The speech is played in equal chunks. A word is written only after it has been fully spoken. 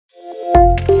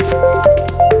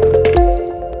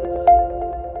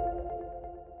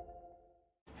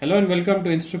Hello and welcome to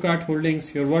Instrukart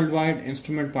Holdings, your worldwide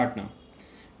instrument partner.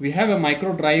 We have a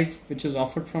micro drive which is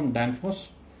offered from Danfoss.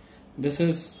 This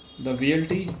is the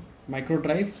VLT Micro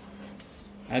Drive.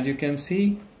 As you can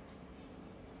see,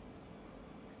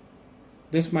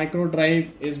 this micro drive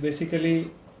is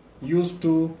basically used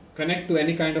to connect to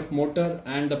any kind of motor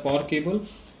and the power cable,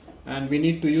 and we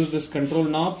need to use this control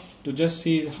knob to just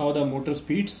see how the motor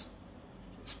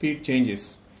speed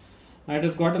changes. Now it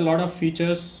has got a lot of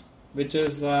features which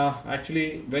is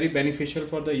actually very beneficial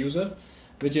for the user,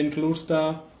 which includes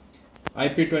the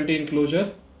IP20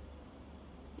 enclosure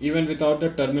even without the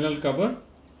terminal cover.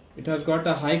 It has got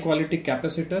a high quality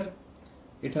capacitor,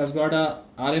 it has got a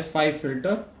RF5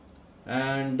 filter,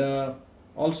 and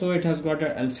also it has got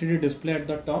a LCD display at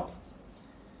the top.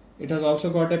 It has also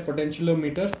got a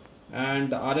potentiometer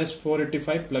and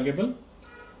RS485 pluggable.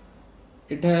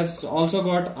 It has also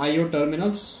got IO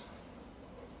terminals,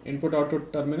 input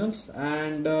output terminals,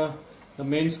 and the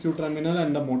main screw terminal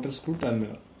and the motor screw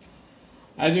terminal.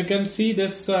 As you can see,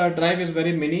 this drive is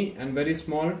very mini and very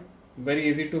small, very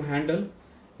easy to handle.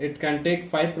 It can take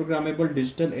 5 programmable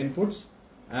digital inputs,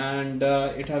 and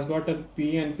it has got a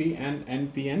PNP and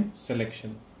NPN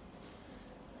selection.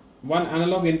 One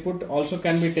analog input also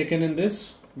can be taken in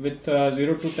this with 0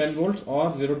 to 10 volts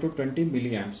or 0 to 20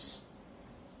 milliamps.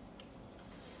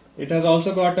 It has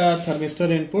also got a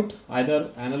thermistor input, either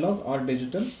analog or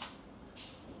digital,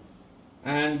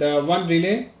 and one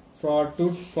relay for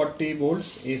 240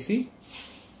 volts AC.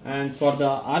 And for the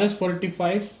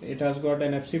RS485, it has got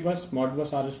an FC bus,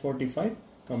 Modbus RS485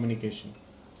 communication.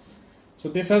 So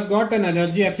this has got an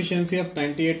energy efficiency of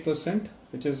 98%,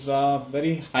 which is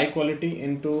very high quality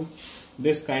into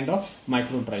this kind of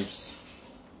micro drives.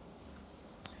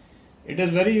 It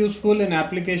is very useful in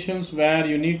applications where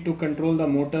you need to control the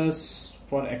motors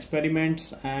for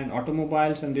experiments and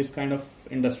automobiles and this kind of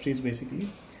industries basically.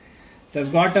 It has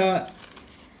got a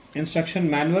instruction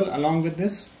manual along with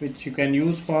this, which you can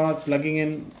use for plugging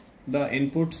in the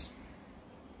inputs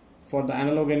for the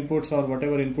analog inputs or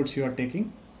whatever inputs you are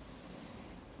taking.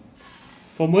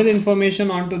 For more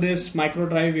information onto this micro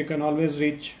drive, you can always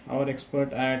reach our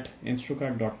expert at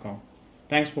instrukart.com.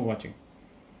 Thanks for watching.